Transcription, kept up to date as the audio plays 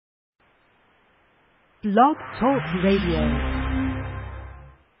Blog Talk Radio.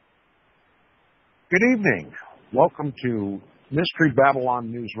 Good evening. Welcome to Mystery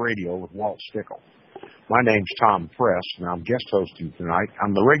Babylon News Radio with Walt Stickle. My name's Tom Press, and I'm guest hosting tonight.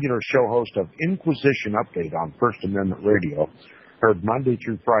 I'm the regular show host of Inquisition Update on First Amendment Radio, heard Monday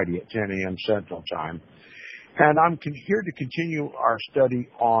through Friday at 10 a.m. Central Time. And I'm here to continue our study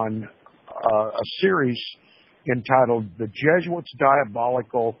on a series entitled The Jesuits'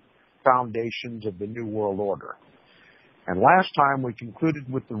 Diabolical Foundations of the New World Order. And last time we concluded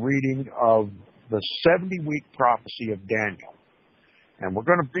with the reading of the 70-week prophecy of Daniel. And we're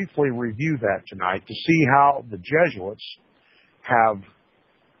going to briefly review that tonight to see how the Jesuits have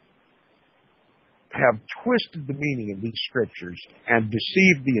twisted the meaning of these scriptures and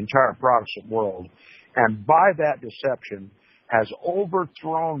deceived the entire Protestant world, and by that deception has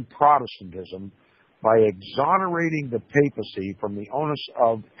overthrown Protestantism by exonerating the papacy from the onus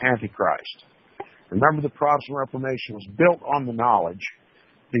of Antichrist. Remember, the Protestant Reformation was built on the knowledge.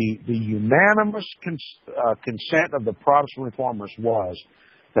 The unanimous consent of the Protestant reformers was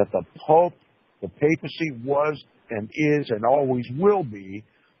that the Pope, the papacy, was and is and always will be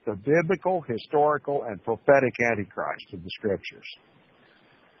the biblical, historical, and prophetic Antichrist of the Scriptures.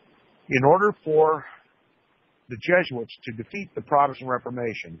 In order for the Jesuits to defeat the Protestant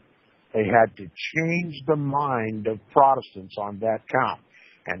Reformation, they had to change the mind of Protestants on that count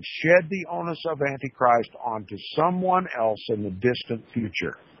and shed the onus of Antichrist onto someone else in the distant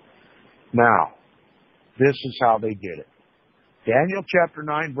future. Now, this is how they did it. Daniel chapter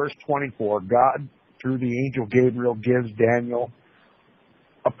 9, verse 24, God, through the angel Gabriel, gives Daniel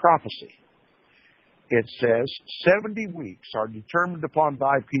a prophecy. It says, 70 weeks are determined upon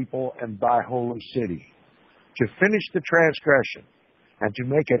thy people and thy holy city, to finish the transgression, and to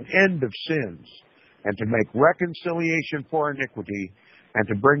make an end of sins, and to make reconciliation for iniquity, and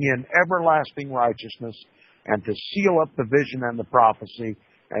to bring in everlasting righteousness, and to seal up the vision and the prophecy,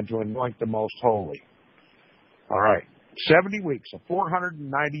 and to anoint the most holy. All right, 70 weeks, a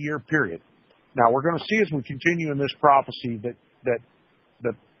 490-year period. Now, we're going to see as we continue in this prophecy that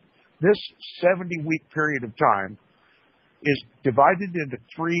this 70-week period of time is divided into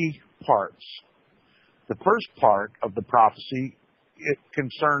three parts. The first part of the prophecy, it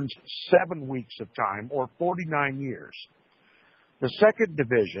concerns 7 weeks of time, or 49 years. The second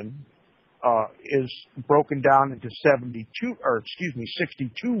division is broken down into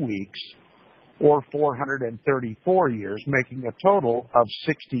 62 weeks, or 434 years, making a total of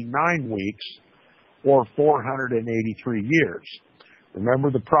 69 weeks, or 483 years. Remember,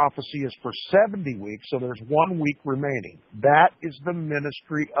 the prophecy is for 70 weeks, so there's 1 week remaining. That is the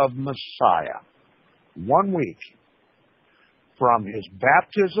ministry of Messiah. 1 week. From his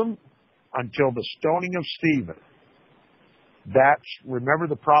baptism until the stoning of Stephen. Remember,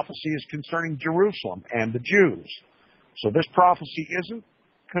 the prophecy is concerning Jerusalem and the Jews. So this prophecy isn't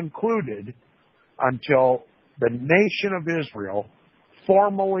concluded until the nation of Israel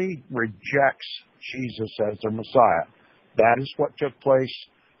formally rejects Jesus as their Messiah. That is what took place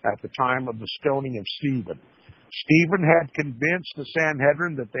at the time of the stoning of Stephen. Stephen had convinced the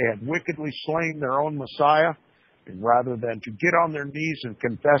Sanhedrin that they had wickedly slain their own Messiah, and rather than to get on their knees and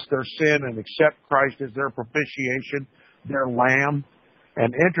confess their sin and accept Christ as their propitiation, their lamb,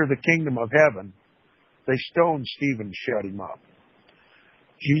 and enter the kingdom of heaven, they stoned Stephen and shut him up.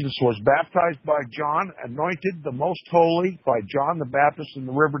 Jesus was baptized by John, anointed the most holy by John the Baptist in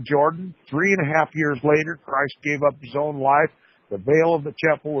the River Jordan. 3.5 years later, Christ gave up his own life. The veil of the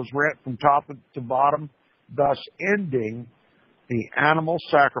temple was rent from top to bottom, thus ending the animal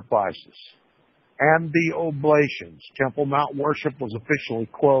sacrifices and the oblations. Temple Mount worship was officially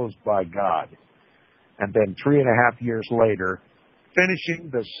closed by God. And then 3.5 years later,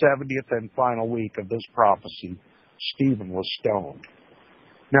 finishing the 70th and final week of this prophecy, Stephen was stoned.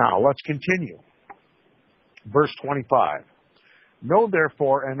 Now, let's continue. Verse 25. Know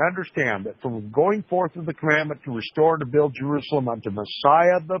therefore and understand that from going forth of the commandment to restore and to build Jerusalem unto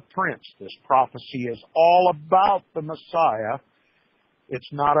Messiah the Prince, this prophecy is all about the Messiah.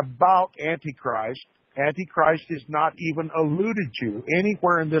 It's not about Antichrist. Antichrist is not even alluded to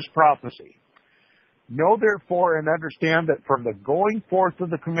anywhere in this prophecy. Know therefore and understand that from the going forth of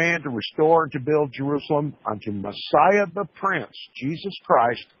the command to restore and to build Jerusalem unto Messiah the Prince, Jesus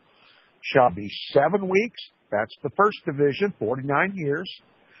Christ, shall be 7 weeks. That's the first division, 49 years.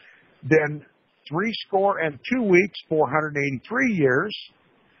 Then 62 weeks, 483 years.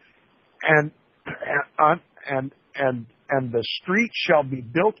 And the street shall be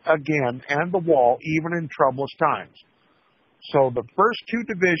built again, and the wall, even in troublous times. So the first two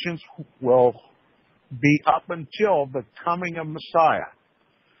divisions will be up until the coming of Messiah.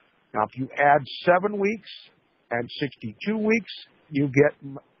 Now, if you add 7 weeks and 62 weeks, you get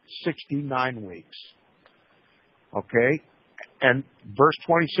 69 weeks. Okay? And verse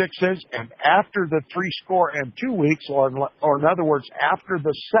 26 says, and after the 62 weeks, or in other words, after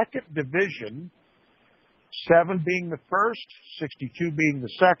the second division, 7 being the first, 62 being the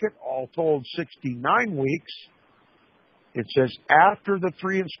second, all told 69 weeks, it says after the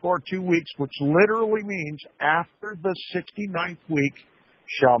 62 weeks, which literally means after the 69th week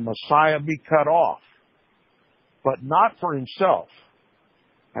shall Messiah be cut off, but not for himself.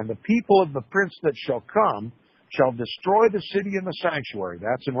 And the people of the prince that shall come shall destroy the city and the sanctuary.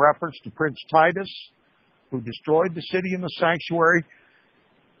 That's in reference to Prince Titus, who destroyed the city and the sanctuary.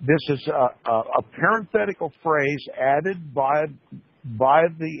 This is a parenthetical phrase added by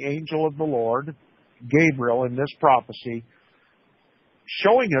the angel of the Lord, Gabriel, in this prophecy,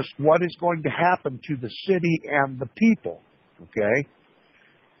 showing us what is going to happen to the city and the people. Okay?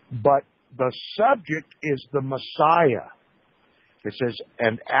 But the subject is the Messiah. It says,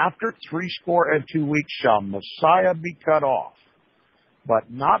 and after 62 weeks shall Messiah be cut off, but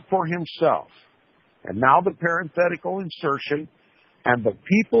not for himself. And now the parenthetical insertion, and the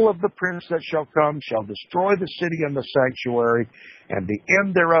people of the prince that shall come shall destroy the city and the sanctuary, and the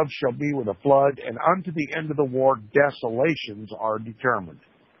end thereof shall be with a flood, and unto the end of the war desolations are determined.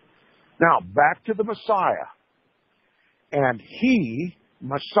 Now, back to the Messiah. And he,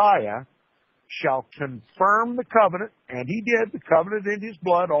 Messiah, shall confirm the covenant, and he did, the covenant in his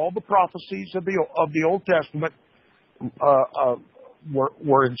blood. All the prophecies of the Old Testament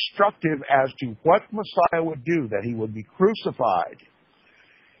were instructive as to what Messiah would do, that he would be crucified.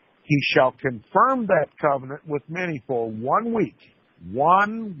 He shall confirm that covenant with many for 1 week.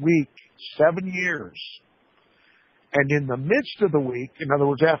 1 week, 7 years. And in the midst of the week, in other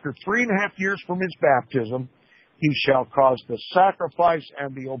words, after 3.5 years from his baptism, he shall cause the sacrifice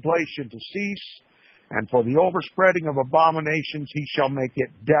and the oblation to cease, and for the overspreading of abominations he shall make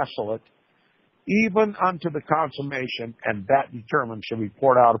it desolate, even unto the consummation, and that determined shall be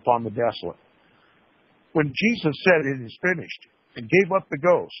poured out upon the desolate. When Jesus said it is finished and gave up the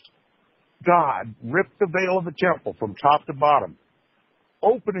ghost, God ripped the veil of the temple from top to bottom,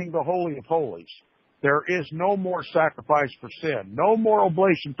 opening the Holy of Holies. There is no more sacrifice for sin, no more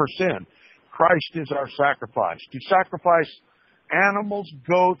oblation for sin. Christ is our sacrifice. To sacrifice animals,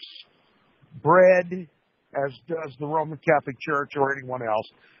 goats, bread, as does the Roman Catholic Church or anyone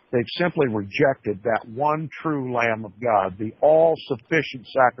else, they've simply rejected that one true Lamb of God, the all-sufficient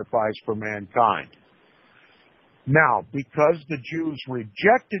sacrifice for mankind. Now, because the Jews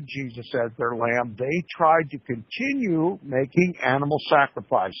rejected Jesus as their lamb, they tried to continue making animal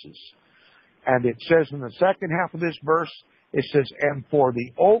sacrifices. And it says in the second half of this verse, it says, and for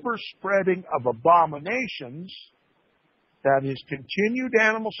the overspreading of abominations, that is continued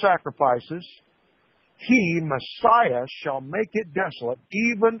animal sacrifices, he, Messiah, shall make it desolate,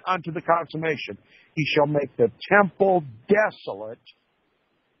 even unto the consummation. He shall make the temple desolate,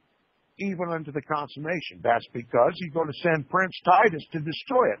 even unto the consummation. That's because he's going to send Prince Titus to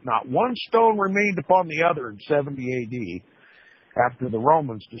destroy it. Not one stone remained upon the other in 70 A.D. after the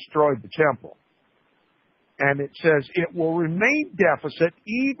Romans destroyed the temple. And it says, it will remain deficit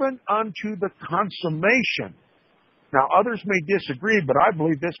even unto the consummation. Now, others may disagree, but I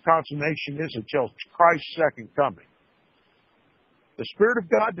believe this consummation is until Christ's second coming. The Spirit of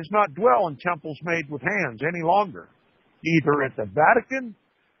God does not dwell in temples made with hands any longer, either at the Vatican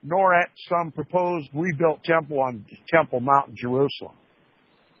nor at some proposed rebuilt temple on Temple Mount in Jerusalem.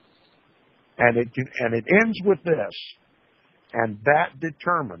 And it ends with this, and that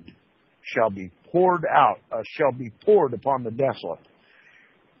determined shall be poured out, shall be poured upon the desolate.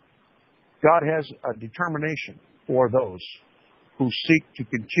 God has a determination for those who seek to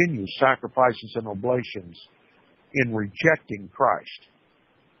continue sacrifices and oblations in rejecting Christ.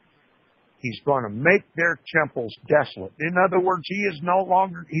 He's going to make their temples desolate. In other words, he's not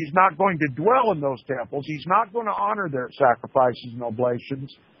going to dwell in those temples. He's not going to honor their sacrifices and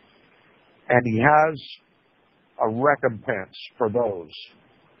oblations. And he has a recompense for those.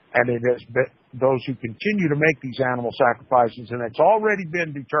 And it has been those who continue to make these animal sacrifices, and it's already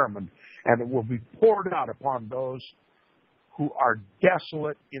been determined, and it will be poured out upon those who are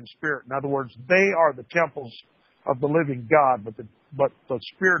desolate in spirit. In other words, they are the temples of the living God, but the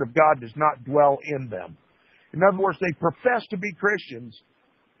Spirit of God does not dwell in them. In other words, they profess to be Christians,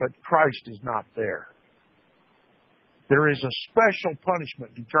 but Christ is not there. There is a special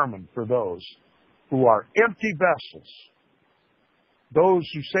punishment determined for those who are empty vessels, those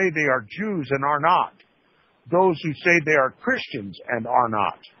who say they are Jews and are not, those who say they are Christians and are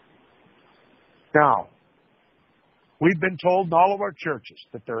not. Now, We've been told in all of our churches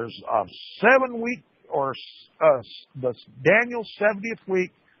that there's a 7-week or the Daniel's 70th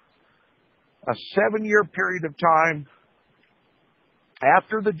week, a 7-year period of time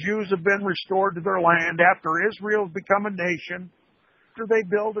after the Jews have been restored to their land, after Israel has become a nation, after they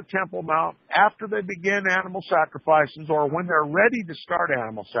build a Temple Mount, after they begin animal sacrifices, or when they're ready to start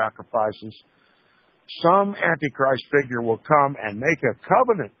animal sacrifices, some Antichrist figure will come and make a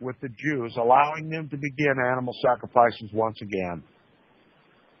covenant with the Jews, allowing them to begin animal sacrifices once again.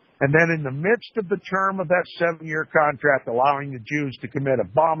 And then in the midst of the term of that 7-year contract, allowing the Jews to commit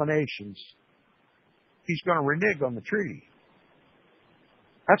abominations, he's going to renege on the treaty.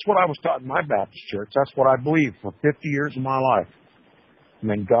 That's what I was taught in my Baptist church. That's what I believed for 50 years of my life. And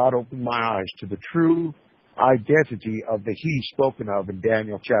then God opened my eyes to the true identity of the He spoken of in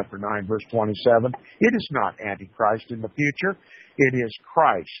Daniel chapter 9, verse 27. It is not Antichrist in the future. It is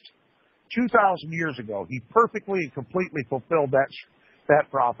Christ. 2,000 years ago, He perfectly and completely fulfilled that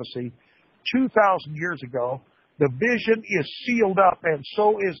prophecy. 2,000 years ago, the vision is sealed up, and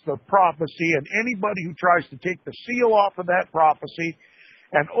so is the prophecy. And anybody who tries to take the seal off of that prophecy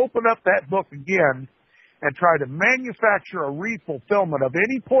and open up that book again and try to manufacture a re-fulfillment of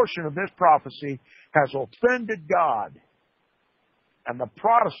any portion of this prophecy has offended God. And the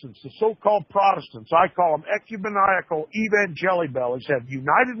Protestants, the so-called Protestants, I call them ecumenical evangelibellies, have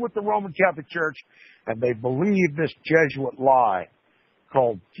united with the Roman Catholic Church, and they believe this Jesuit lie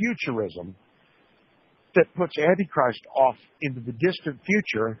called futurism that puts Antichrist off into the distant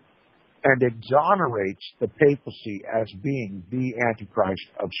future and exonerates the papacy as being the Antichrist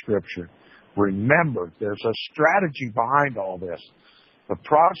of Scripture. Remember, there's a strategy behind all this. The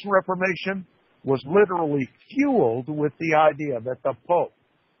Protestant Reformation was literally fueled with the idea that the Pope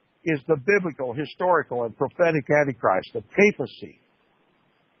is the biblical, historical, and prophetic Antichrist, the papacy.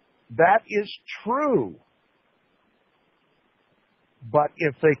 That is true. But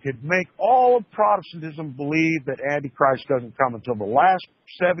if they could make all of Protestantism believe that Antichrist doesn't come until the last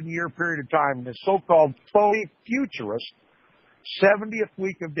 7-year period of time in this so-called phony futurist 70th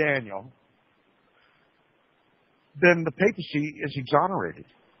week of Daniel, then the papacy is exonerated.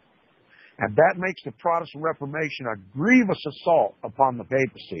 And that makes the Protestant Reformation a grievous assault upon the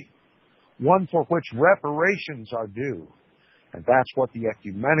papacy, one for which reparations are due. And that's what the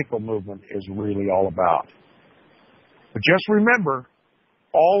ecumenical movement is really all about. But just remember,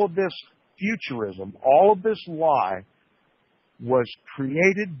 all of this futurism, all of this lie was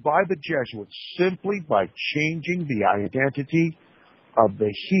created by the Jesuits simply by changing the identity of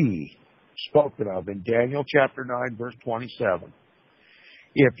the He spoken of in Daniel chapter 9, verse 27.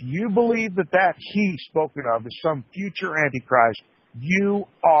 If you believe that He spoken of is some future Antichrist, you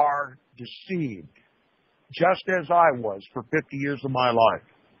are deceived, just as I was for 50 years of my life.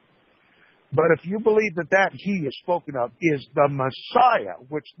 But if you believe that He is spoken of is the Messiah,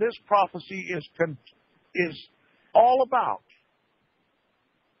 which this prophecy is all about,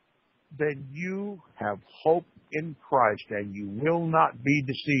 then you have hope in Christ and you will not be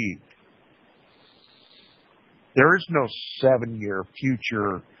deceived. There is no 7-year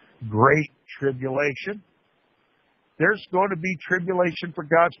future great tribulation. There's going to be tribulation for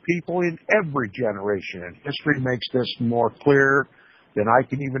God's people in every generation, and history makes this more clear than I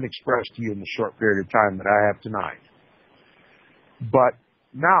can even express to you in the short period of time that I have tonight. But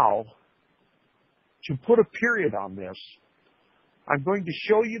now, to put a period on this, I'm going to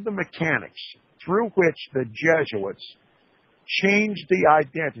show you the mechanics through which the Jesuits changed the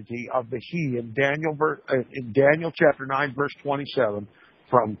identity of the He in Daniel chapter 9, verse 27,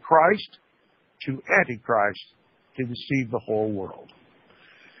 from Christ to Antichrist to deceive the whole world.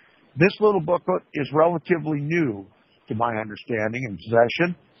 This little booklet is relatively new to my understanding and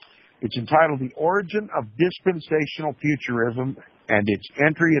possession. It's entitled The Origin of Dispensational Futurism and Its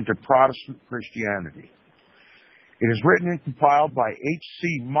Entry into Protestant Christianity. It is written and compiled by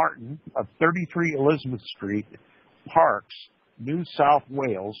H.C. Martin of 33 Elizabeth Street, Parks, New South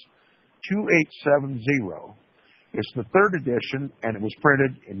Wales, 2870. It's the 3rd edition, and it was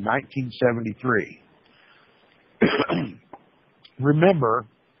printed in 1973. Remember,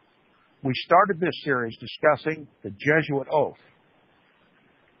 we started this series discussing the Jesuit oath.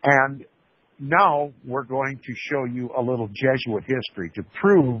 And now we're going to show you a little Jesuit history to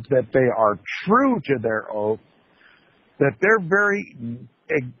prove that they are true to their oath, that their very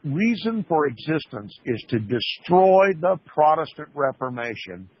reason for existence is to destroy the Protestant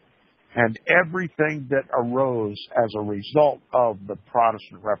Reformation and everything that arose as a result of the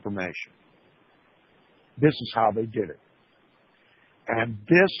Protestant Reformation. This is how they did it. And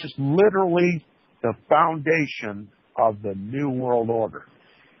this is literally the foundation of the New World Order.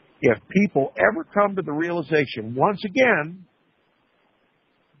 If people ever come to the realization, once again,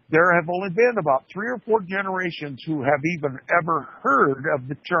 there have only been about 3 or 4 generations who have even ever heard of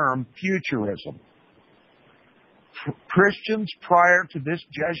the term futurism. Christians prior to this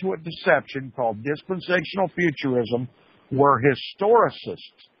Jesuit deception called dispensational futurism were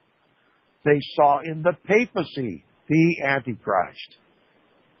historicists. They saw in the papacy the Antichrist.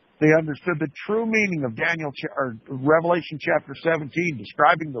 They understood the true meaning of Revelation chapter 17,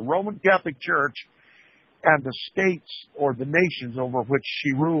 describing the Roman Catholic Church and the states or the nations over which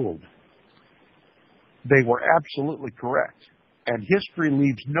she ruled. They were absolutely correct. And history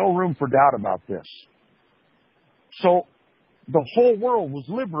leaves no room for doubt about this. So the whole world was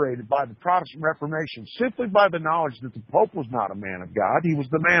liberated by the Protestant Reformation simply by the knowledge that the Pope was not a man of God. He was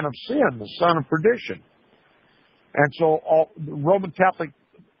the man of sin, the son of perdition. And so all the Roman Catholic,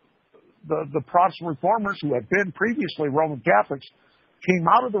 the Protestant reformers who had been previously Roman Catholics came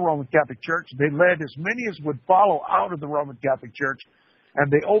out of the Roman Catholic Church. They led as many as would follow out of the Roman Catholic Church,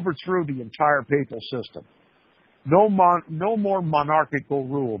 and they overthrew the entire papal system. No more monarchical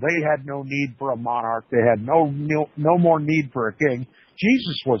rule. They had no need for a monarch. They had no more need for a king.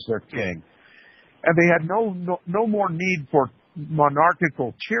 Jesus was their king. And they had no more need for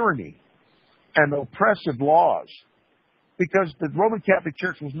monarchical tyranny and oppressive laws, because the Roman Catholic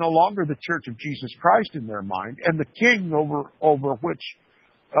Church was no longer the Church of Jesus Christ in their mind, and the king over which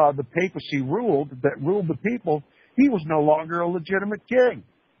the papacy ruled, that ruled the people, he was no longer a legitimate king,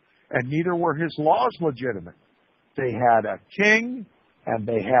 and neither were his laws legitimate. They had a king, and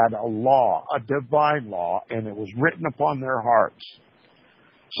they had a law, a divine law, and it was written upon their hearts.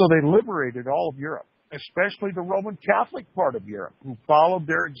 So they liberated all of Europe, especially the Roman Catholic part of Europe, who followed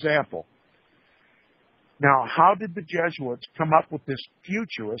their example. Now, how did the Jesuits come up with this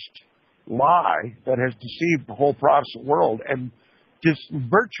futurist lie that has deceived the whole Protestant world and just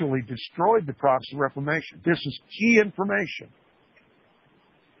virtually destroyed the Protestant Reformation? This is key information.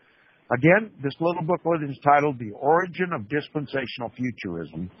 Again, this little booklet is titled The Origin of Dispensational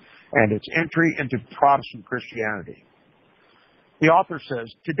Futurism and its Entry into Protestant Christianity. The author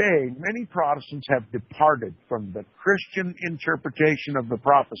says, today, many Protestants have departed from the Christian interpretation of the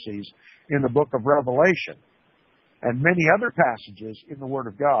prophecies in the book of Revelation and many other passages in the Word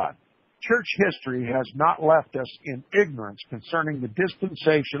of God. Church history has not left us in ignorance concerning the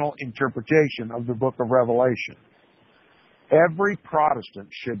dispensational interpretation of the book of Revelation. Every Protestant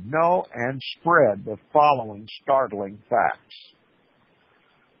should know and spread the following startling facts.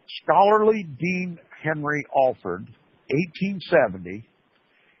 Scholarly Dean Henry Alford, 1870,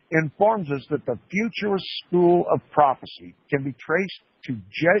 informs us that the futurist school of prophecy can be traced to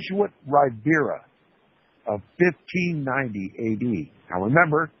Jesuit Ribera of 1590 AD. Now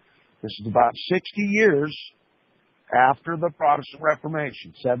remember, this is about 60 years after the Protestant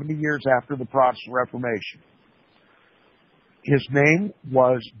Reformation, 70 years after the Protestant Reformation. His name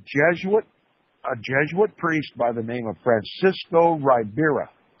was a Jesuit priest by the name of Francisco Ribera.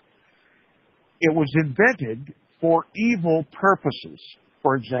 It was invented for evil purposes.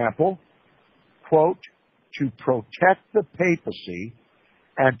 For example, quote, to protect the papacy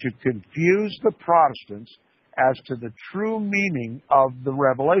and to confuse the Protestants as to the true meaning of the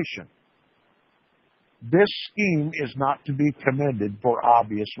revelation. This scheme is not to be commended for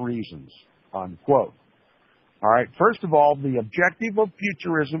obvious reasons, unquote. All right, first of all, the objective of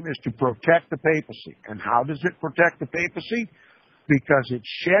futurism is to protect the papacy. And how does it protect the papacy? Because it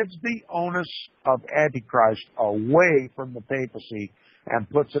sheds the onus of Antichrist away from the papacy and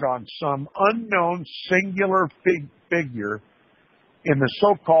puts it on some unknown singular figure in the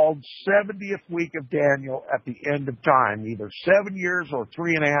so-called 70th week of Daniel at the end of time, either 7 years or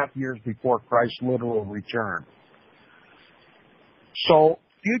 3.5 years before Christ's literal return. So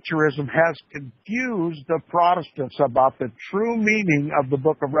futurism has confused the Protestants about the true meaning of the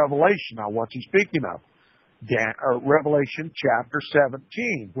book of Revelation. Now, what's he speaking of? Revelation chapter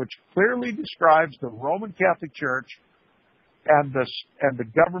 17, which clearly describes the Roman Catholic Church and the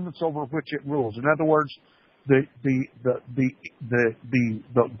governments over which it rules. In other words, the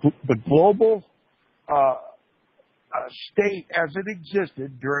global state as it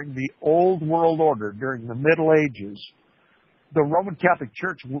existed during the Old World Order, during the Middle Ages, the Roman Catholic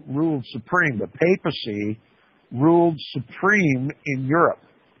Church ruled supreme. The papacy ruled supreme in Europe.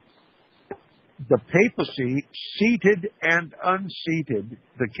 The papacy seated and unseated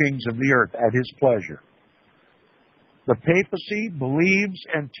the kings of the earth at his pleasure. The papacy believes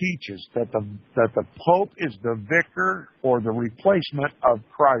and teaches that the Pope is the vicar or the replacement of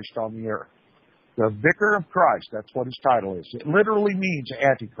Christ on the earth. The vicar of Christ, that's what his title is. It literally means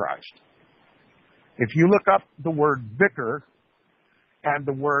Antichrist. If you look up the word vicar and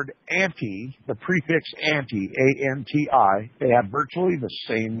the word anti, the prefix anti, A-N-T-I, they have virtually the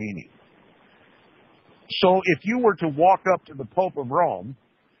same meaning. So if you were to walk up to the Pope of Rome,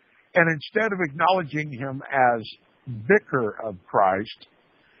 and instead of acknowledging him as Vicar of Christ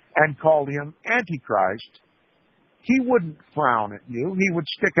and called him Antichrist, he wouldn't frown at you. He would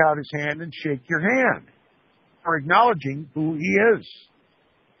stick out his hand and shake your hand for acknowledging who he is.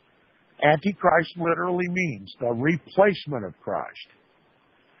 Antichrist literally means the replacement of Christ.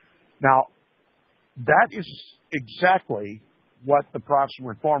 Now, that is exactly what the Protestant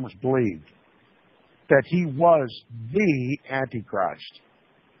Reformers believed, that he was the Antichrist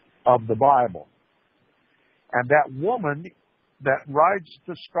of the Bible. And that woman that rides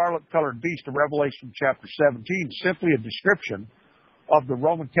the scarlet-colored beast of Revelation chapter 17 is simply a description of the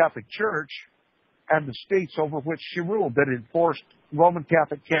Roman Catholic Church and the states over which she ruled that enforced Roman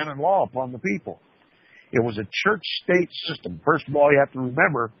Catholic canon law upon the people. It was a church-state system. First of all, you have to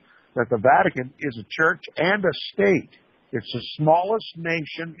remember that the Vatican is a church and a state. It's the smallest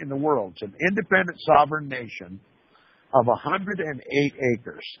nation in the world. It's an independent sovereign nation of 108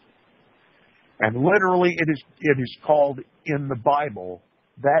 acres. And literally it is called in the Bible,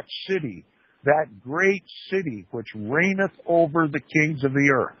 that city, that great city which reigneth over the kings of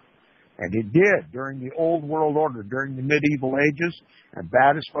the earth. And it did during the Old World Order, during the medieval ages, and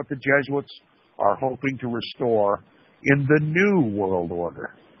that is what the Jesuits are hoping to restore in the New World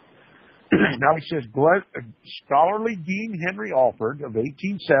Order. Now he says, scholarly Dean Henry Alford of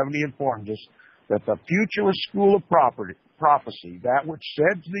 1870 informed us that the futurist school of prophecy, that which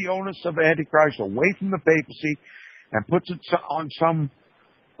sheds the onus of Antichrist away from the papacy and puts it on some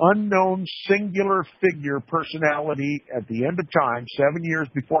unknown singular figure personality at the end of time, 7 years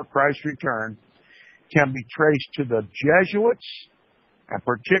before Christ's return, can be traced to the Jesuits, and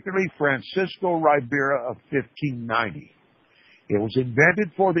particularly Francisco Ribera of 1590. It was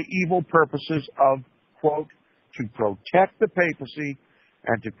invented for the evil purposes of, quote, to protect the papacy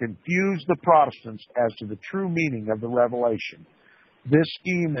and to confuse the Protestants as to the true meaning of the revelation. This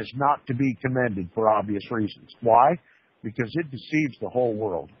scheme is not to be commended for obvious reasons. Why? Because it deceives the whole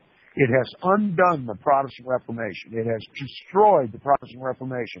world. It has undone the Protestant Reformation. It has destroyed the Protestant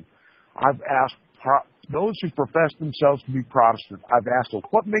Reformation. I've asked those who profess themselves to be Protestant, I've asked them,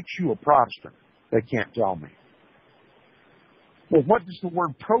 what makes you a Protestant? They can't tell me. Well, what does the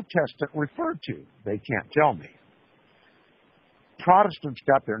word Protestant refer to? They can't tell me. Protestants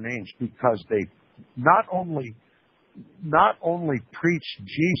got their names because they not only preached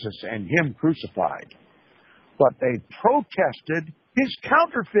Jesus and Him crucified, but they protested His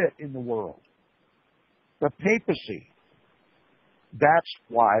counterfeit in the world, the papacy. That's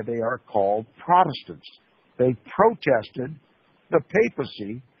why they are called Protestants. They protested the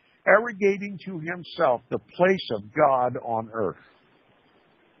papacy, arrogating to himself the place of God on earth.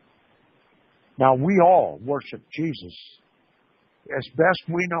 Now, we all worship Jesus as best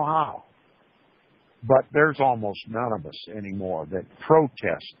we know how, but there's almost none of us anymore that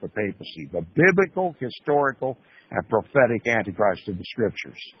protest the papacy, the biblical, historical, and prophetic Antichrist of the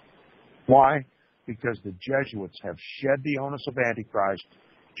Scriptures. Why? Because the Jesuits have shed the onus of Antichrist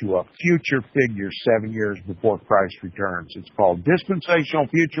to a future figure 7 years before Christ returns. It's called Dispensational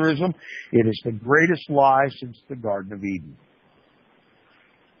Futurism. It is the greatest lie since the Garden of Eden.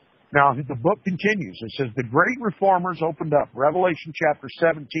 Now, the book continues. It says, the great reformers opened up Revelation chapter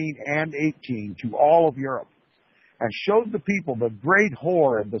 17 and 18 to all of Europe and showed the people the great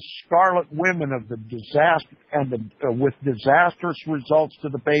whore and the scarlet women of the disaster and with disastrous results to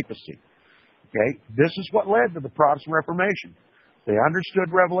the papacy. Okay, this is what led to the Protestant Reformation. They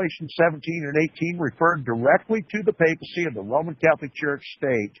understood Revelation 17 and 18 referred directly to the papacy of the Roman Catholic Church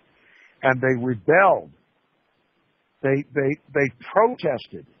state, and they rebelled. They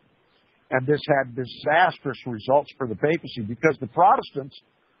protested, and this had disastrous results for the papacy because the Protestant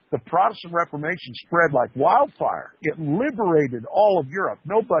Reformation spread like wildfire. It liberated all of Europe.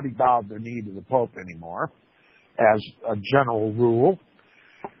 Nobody bowed their knee to the Pope anymore, as a general rule.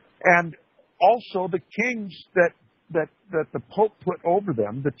 And also the kings that the Pope put over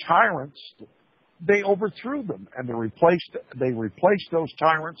them, the tyrants, they overthrew them, and they replaced those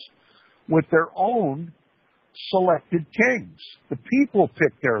tyrants with their own selected kings. The people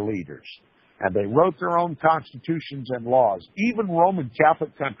picked their leaders, and they wrote their own constitutions and laws. Even Roman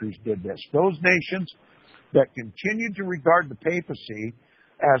Catholic countries did this. Those nations that continued to regard the papacy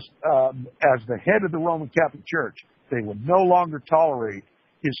as the head of the Roman Catholic Church, they would no longer tolerate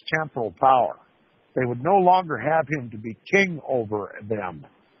his temporal power. They would no longer have him to be king over them.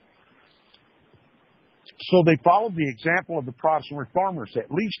 So they followed the example of the Protestant Reformers, at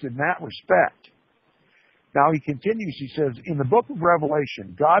least in that respect. Now he continues, he says, in the book of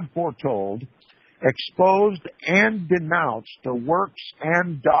Revelation, God foretold, exposed, and denounced the works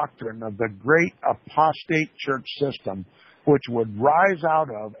and doctrine of the great apostate church system, which would rise out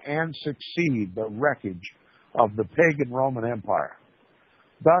of and succeed the wreckage of the pagan Roman Empire.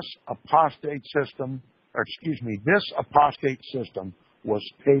 This apostate system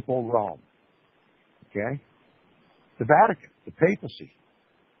was papal Rome. Okay? The Vatican, the papacy,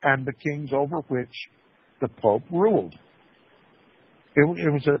 and the kings over which the Pope ruled. It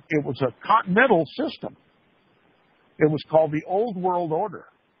was a continental system. It was called the Old World Order.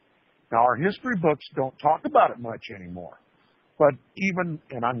 Now, our history books don't talk about it much anymore. But even,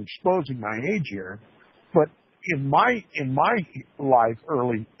 and I'm exposing my age here, but in my life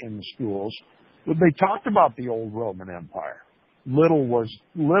early in the schools, they talked about the old Roman Empire. Little was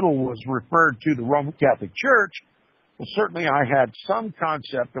referred to the Roman Catholic Church. Well, certainly I had some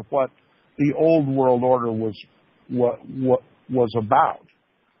concept of what the old world order was about.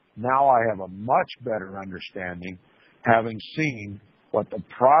 Now I have a much better understanding, having seen what the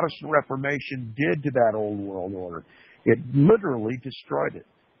Protestant Reformation did to that old world order. It literally destroyed it.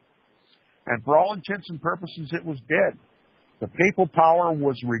 And for all intents and purposes, it was dead. The papal power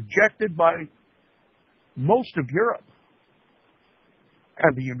was rejected by most of Europe.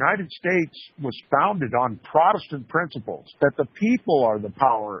 And the United States was founded on Protestant principles, that the people are the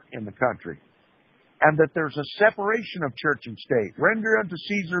power in the country, and that there's a separation of church and state. Render unto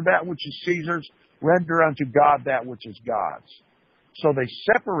Caesar that which is Caesar's, render unto God that which is God's. So they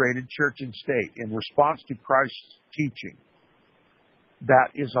separated church and state in response to Christ's teaching. That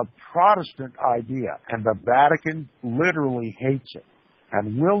is a Protestant idea, and the Vatican literally hates it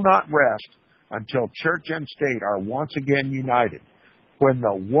and will not rest until church and state are once again united, when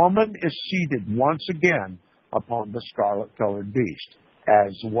the woman is seated once again upon the scarlet-colored beast,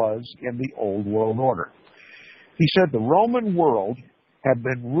 as was in the old world order. He said the Roman world had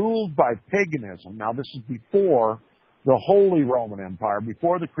been ruled by paganism. Now, this is before the Holy Roman Empire,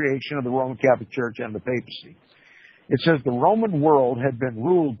 before the creation of the Roman Catholic Church and the papacy. It says the Roman world had been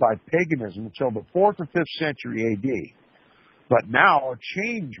ruled by paganism until the 4th or 5th century A.D., but now a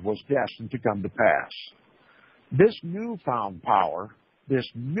change was destined to come to pass. This newfound power,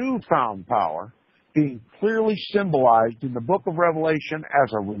 being clearly symbolized in the book of Revelation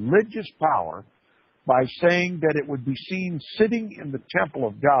as a religious power by saying that it would be seen sitting in the temple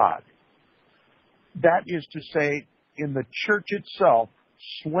of God. That is to say, in the church itself,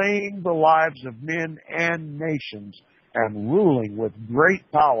 slaying the lives of men and nations and ruling with great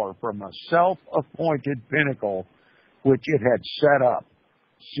power from a self-appointed pinnacle which it had set up.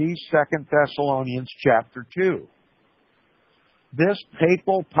 See 2 Thessalonians chapter 2. This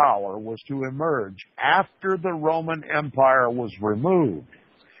papal power was to emerge after the Roman Empire was removed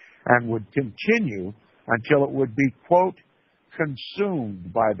and would continue until it would be, quote,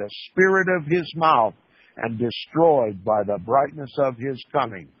 consumed by the spirit of his mouth and destroyed by the brightness of his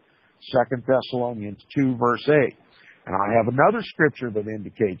coming. 2 Thessalonians 2, verse 8. And I have another scripture that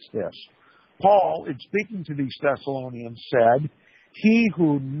indicates this. Paul, in speaking to these Thessalonians, said, he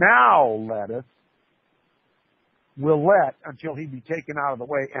who now letteth will let until he be taken out of the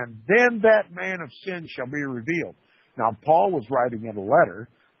way, and then that man of sin shall be revealed. Now, Paul was writing in a letter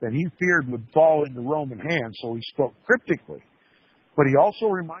that he feared would fall into Roman hands, so he spoke cryptically. But he also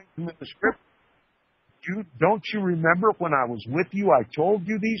reminded them of the scripture. Don't you remember when I was with you, I told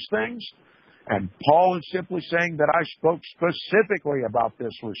you these things? And Paul is simply saying that I spoke specifically about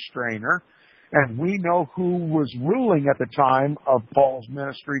this restrainer, and we know who was ruling at the time of Paul's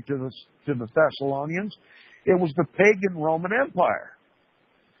ministry to the Thessalonians. It was the pagan Roman Empire.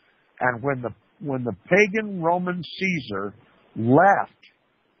 And when the pagan Roman Caesar left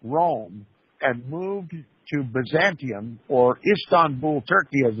Rome and moved to Byzantium, or Istanbul,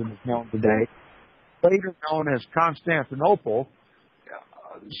 Turkey as it is known today, later known as Constantinople,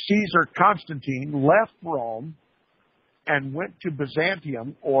 Caesar Constantine left Rome and went to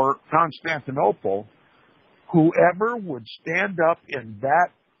Byzantium or Constantinople. Whoever would stand up in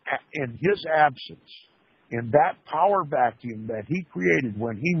his absence, in that power vacuum that he created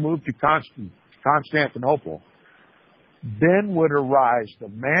when he moved to Constantinople, then would arise the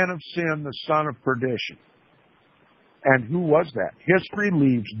man of sin, the son of perdition. And who was that? History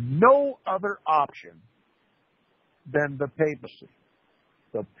leaves no other option than the papacy.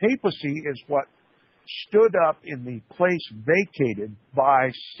 The papacy is what stood up in the place vacated by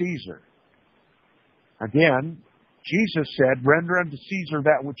Caesar. Again, Jesus said, render unto Caesar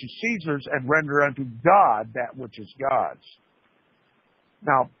that which is Caesar's, and render unto God that which is God's.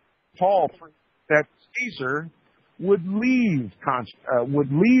 Now, Paul, that Caesar would leave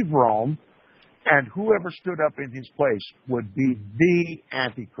Rome And whoever stood up in his place would be the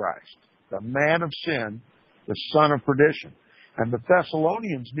Antichrist, the man of sin, the son of perdition. And the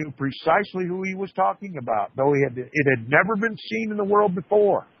Thessalonians knew precisely who he was talking about, though it had never been seen in the world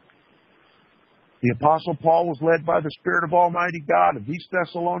before. The Apostle Paul was led by the Spirit of Almighty God, and these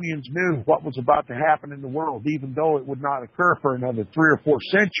Thessalonians knew what was about to happen in the world, even though it would not occur for another 3 or 4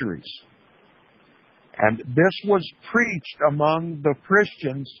 centuries. And this was preached among the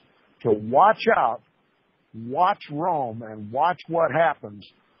Christians to watch out, watch Rome, and watch what happens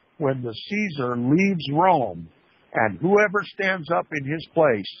when the Caesar leaves Rome, and whoever stands up in his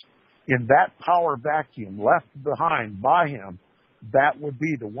place in that power vacuum left behind by him, that would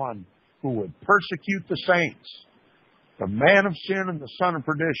be the one who would persecute the saints. The man of sin and the son of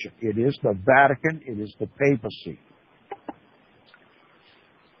perdition. It is the Vatican. It is the papacy.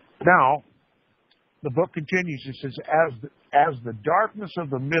 Now, the book continues. It says, as the darkness of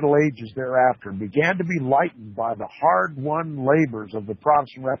the Middle Ages thereafter began to be lightened by the hard-won labors of the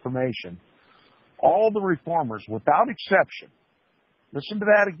Protestant Reformation, all the reformers, without exception, listen to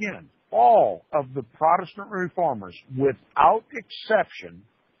that again, all of the Protestant reformers, without exception,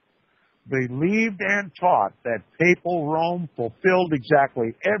 believed and taught that papal Rome fulfilled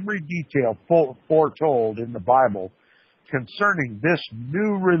exactly every detail foretold in the Bible concerning this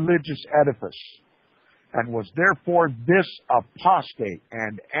new religious edifice, and was therefore this apostate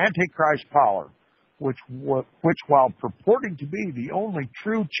and antichrist power, which while purporting to be the only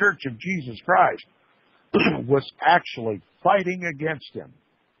true church of Jesus Christ, was actually fighting against him.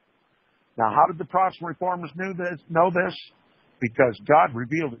 Now, how did the Protestant reformers know this? Because God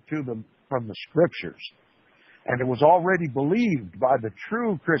revealed it to them from the Scriptures. And it was already believed by the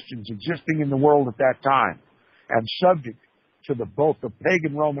true Christians existing in the world at that time, and subject to both the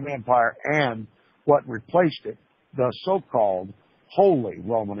pagan Roman Empire and what replaced it, the so-called Holy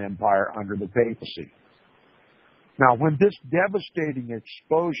Roman Empire under the papacy. Now, when this devastating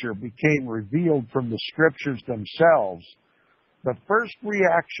exposure became revealed from the Scriptures themselves, the first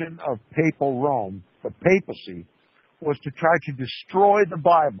reaction of papal Rome, the papacy, was to try to destroy the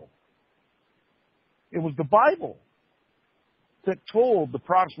Bible. It was the Bible that told the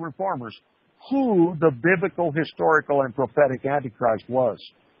Protestant reformers who the biblical, historical, and prophetic Antichrist was.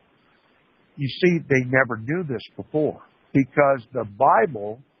 You see, they never knew this before, because the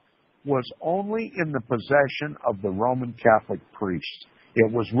Bible was only in the possession of the Roman Catholic priests.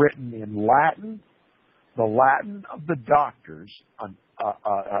 It was written in Latin, the Latin of the doctors,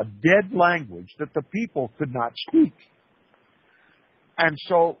 a dead language that the people could not speak. And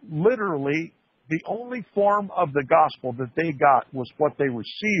so, literally, the only form of the gospel that they got was what they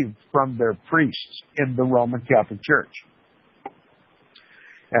received from their priests in the Roman Catholic Church.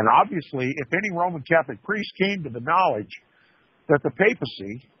 And obviously, if any Roman Catholic priest came to the knowledge that the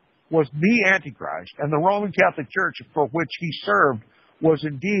papacy was the Antichrist, and the Roman Catholic Church for which he served was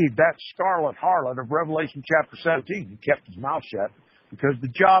indeed that scarlet harlot of Revelation chapter 17, he kept his mouth shut because the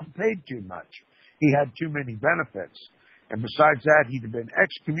job paid too much. He had too many benefits. And besides that, he'd have been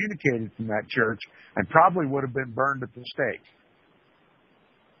excommunicated from that church and probably would have been burned at the stake.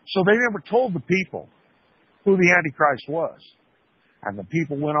 So they never told the people who the Antichrist was. And the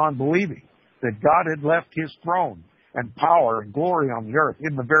people went on believing that God had left his throne and power and glory on the earth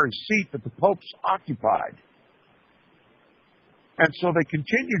in the very seat that the popes occupied. And so they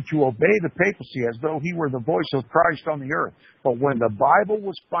continued to obey the papacy as though he were the voice of Christ on the earth. But when the Bible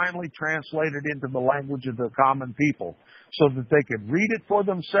was finally translated into the language of the common people so that they could read it for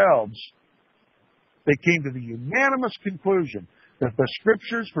themselves, they came to the unanimous conclusion that the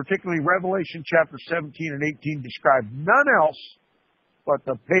Scriptures, particularly Revelation chapter 17 and 18, describe none else but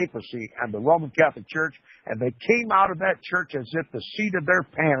the papacy and the Roman Catholic Church, and they came out of that church as if the seat of their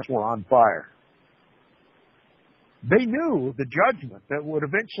pants were on fire. They knew the judgment that would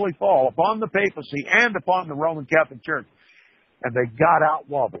eventually fall upon the papacy and upon the Roman Catholic Church, and they got out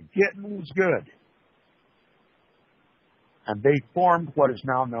while the getting was good. And they formed what is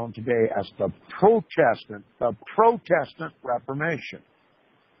now known today as the Protestant Reformation.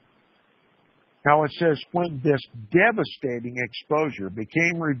 Now it says, when this devastating exposure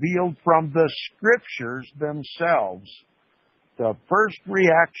became revealed from the Scriptures themselves, the first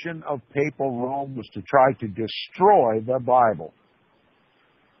reaction of papal Rome was to try to destroy the Bible.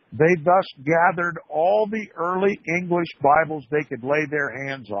 They thus gathered all the early English Bibles they could lay their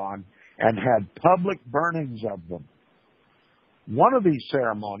hands on and had public burnings of them. One of these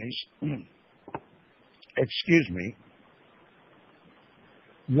ceremonies,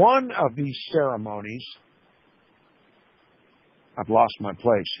 I've lost my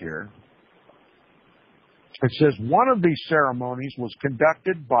place here. It says one of these ceremonies was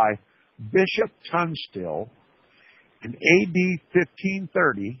conducted by Bishop Tunstall in AD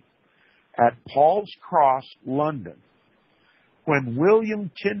 1530 at Paul's Cross, London, when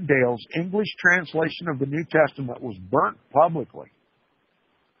William Tyndale's English translation of the New Testament was burnt publicly.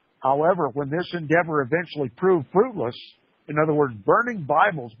 However, when this endeavor eventually proved fruitless, in other words, burning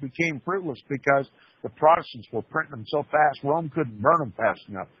Bibles became fruitless because the Protestants were printing them so fast, Rome couldn't burn them fast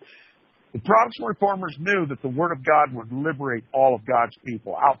enough. The Protestant reformers knew that the Word of God would liberate all of God's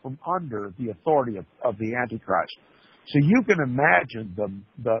people out from under the authority of the Antichrist. So you can imagine the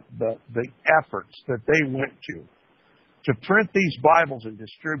efforts that they went to print these Bibles and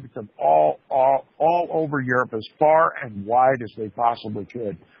distribute them all over Europe as far and wide as they possibly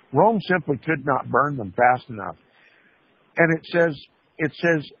could. Rome simply could not burn them fast enough. And it says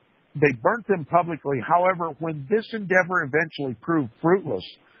they burnt them publicly. However, when this endeavor eventually proved fruitless,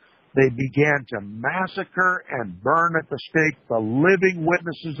 they began to massacre and burn at the stake the living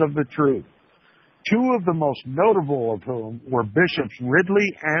witnesses of the truth. Two of the most notable of whom were Bishops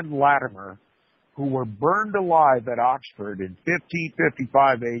Ridley and Latimer, who were burned alive at Oxford in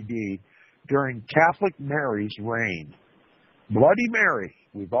 1555 AD during Catholic Mary's reign. Bloody Mary.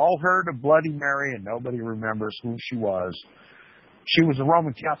 We've all heard of Bloody Mary, and nobody remembers who she was. She was a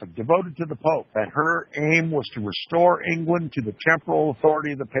Roman Catholic, devoted to the Pope, and her aim was to restore England to the temporal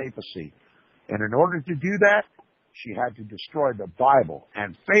authority of the papacy. And in order to do that, she had to destroy the Bible.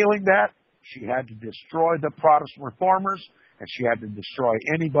 And failing that, she had to destroy the Protestant reformers, and she had to destroy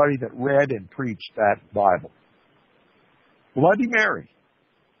anybody that read and preached that Bible. Bloody Mary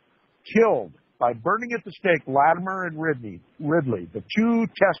killed by burning at the stake Latimer and Ridley, the two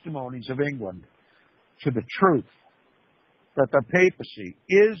testimonies of England to the truth that the papacy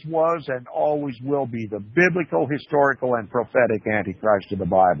is, was, and always will be the biblical, historical, and prophetic Antichrist of the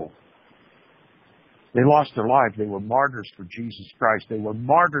Bible. They lost their lives. They were martyrs for Jesus Christ. They were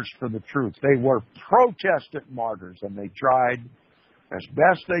martyrs for the truth. They were Protestant martyrs, and they tried as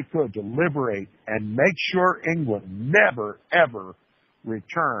best they could to liberate and make sure England never, ever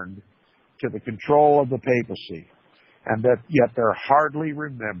returned to the control of the papacy, and that yet they're hardly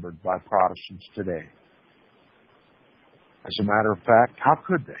remembered by Protestants today. As a matter of fact, how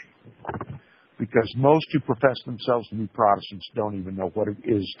could they? Because most who profess themselves to be Protestants don't even know what it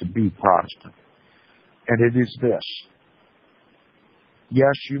is to be Protestant. And it is this.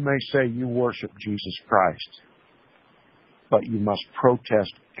 Yes, you may say you worship Jesus Christ, but you must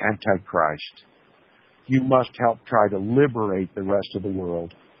protest Antichrist. You must help try to liberate the rest of the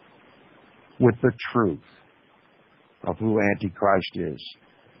world with the truth of who Antichrist is.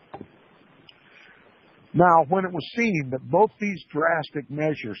 Now, when it was seen that both these drastic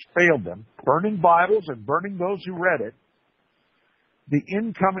measures failed them, burning Bibles and burning those who read it, the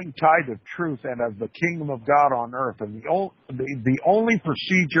incoming tide of truth and of the kingdom of God on earth, and the only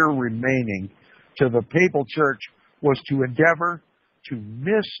procedure remaining to the papal church was to endeavor to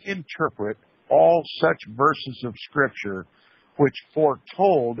misinterpret all such verses of Scripture which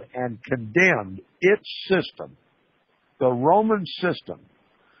foretold and condemned its system, the Roman system,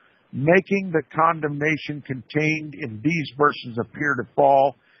 making the condemnation contained in these verses appear to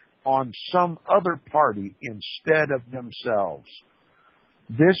fall on some other party instead of themselves.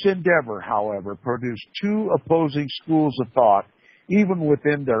 This endeavor, however, produced two opposing schools of thought, even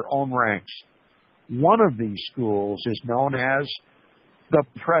within their own ranks. One of these schools is known as the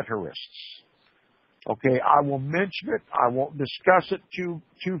preterists. Okay, I will mention it. I won't discuss it too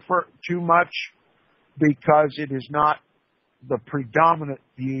much because it is not the predominant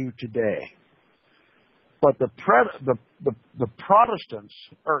view today. But the Protestants,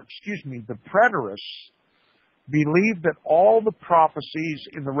 the preterists, believed that all the prophecies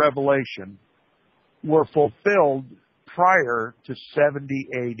in the Revelation were fulfilled prior to 70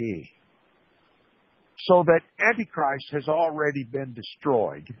 AD. So that Antichrist has already been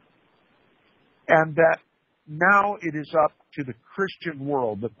destroyed, and that now it is up to the Christian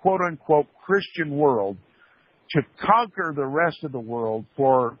world, the quote-unquote Christian world, to conquer the rest of the world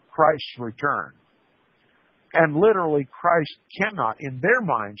for Christ's return. And literally, Christ cannot, in their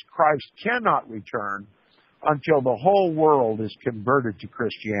minds, Christ cannot return until the whole world is converted to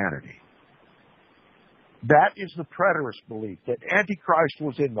Christianity. That is the preterist belief, that Antichrist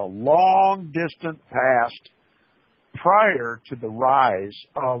was in the long distant past prior to the rise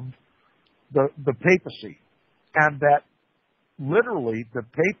of the papacy, and that literally the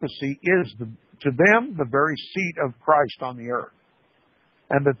papacy is, to them, the very seat of Christ on the earth,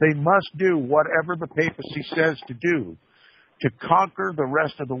 and that they must do whatever the papacy says to do to conquer the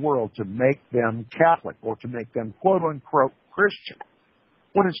rest of the world, to make them Catholic, or to make them quote-unquote Christian,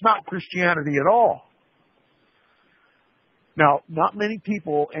 when it's not Christianity at all. Now, not many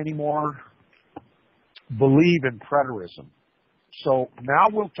people anymore believe in preterism. So now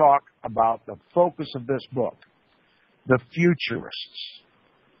we'll talk about the focus of this book, the futurists.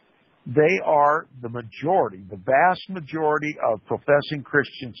 They are the majority, the vast majority of professing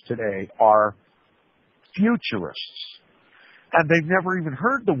Christians today are futurists. And they've never even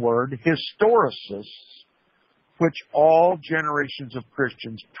heard the word historicists, which all generations of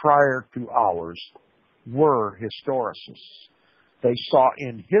Christians prior to ours were historicists. They saw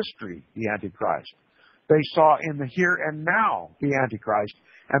in history the Antichrist. They saw in the here and now the Antichrist.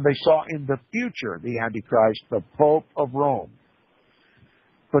 And they saw in the future the Antichrist, the Pope of Rome.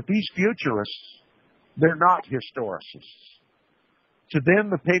 But these futurists, they're not historicists. To them,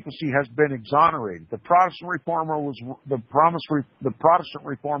 the papacy has been exonerated. The Protestant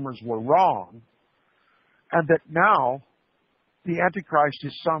reformers were wrong, and that now the Antichrist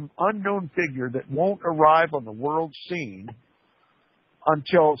is some unknown figure that won't arrive on the world scene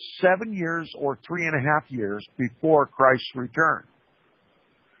until 7 years or 3.5 years before Christ's return.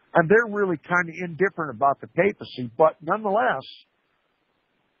 And they're really kind of indifferent about the papacy, but nonetheless,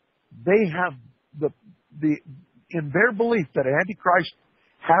 they have in their belief that Antichrist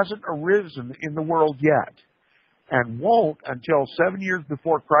hasn't arisen in the world yet and won't until 7 years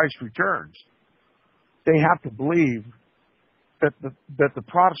before Christ returns. They have to believe that the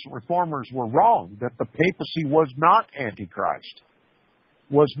Protestant reformers were wrong, that the papacy was not Antichrist,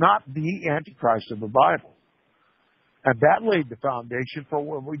 was not the Antichrist of the Bible. And that laid the foundation for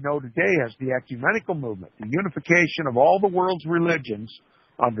what we know today as the ecumenical movement, the unification of all the world's religions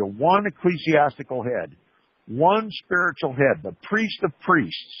under one ecclesiastical head, one spiritual head, the priest of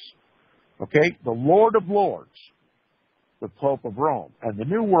priests, okay, the Lord of lords, the Pope of Rome. And the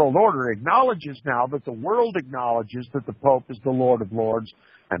New World Order acknowledges now that the world acknowledges that the Pope is the Lord of lords,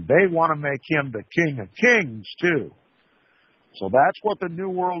 and they want to make him the King of kings too. So that's what the New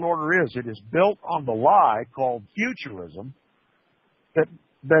World Order is. It is built on the lie called futurism that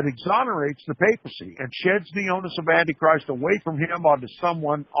exonerates the papacy and sheds the onus of Antichrist away from him onto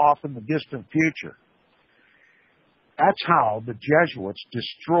someone off in the distant future. That's how the Jesuits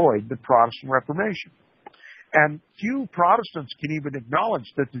destroyed the Protestant Reformation. And few Protestants can even acknowledge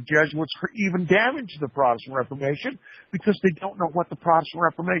that the Jesuits even damaged the Protestant Reformation because they don't know what the Protestant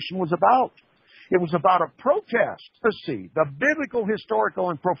Reformation was about. It was about a protest to see the biblical, historical,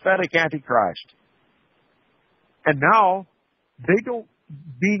 and prophetic Antichrist. And now,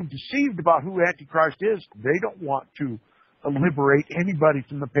 being deceived about who Antichrist is, they don't want to liberate anybody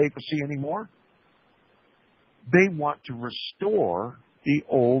from the papacy anymore. They want to restore the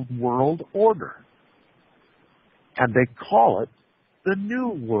old world order. And they call it the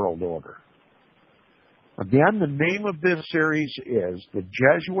New World Order. Again, the name of this series is The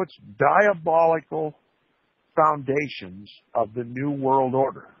Jesuits' Diabolical Foundations of the New World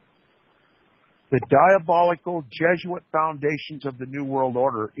Order. The diabolical Jesuit foundations of the New World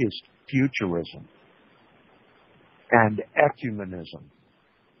Order is futurism and ecumenism,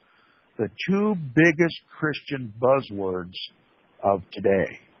 the two biggest Christian buzzwords of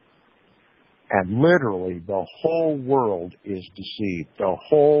today. And literally, the whole world is deceived. The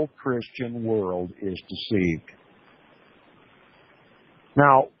whole Christian world is deceived.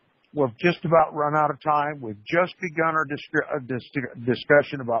 Now, we've just about run out of time. We've just begun our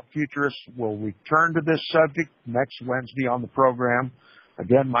discussion about futurists. We'll return to this subject next Wednesday on the program.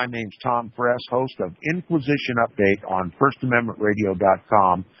 Again, my name's Tom Fress, host of Inquisition Update on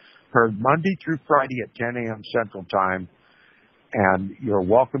FirstAmendmentRadio.com, heard Monday through Friday at 10 a.m. Central Time. And you're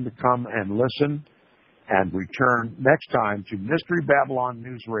welcome to come and listen and return next time to Mystery Babylon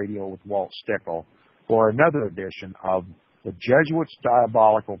News Radio with Walt Stickle for another edition of The Jesuits'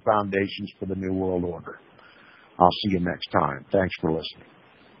 Diabolical Foundations for the New World Order. I'll see you next time. Thanks for listening.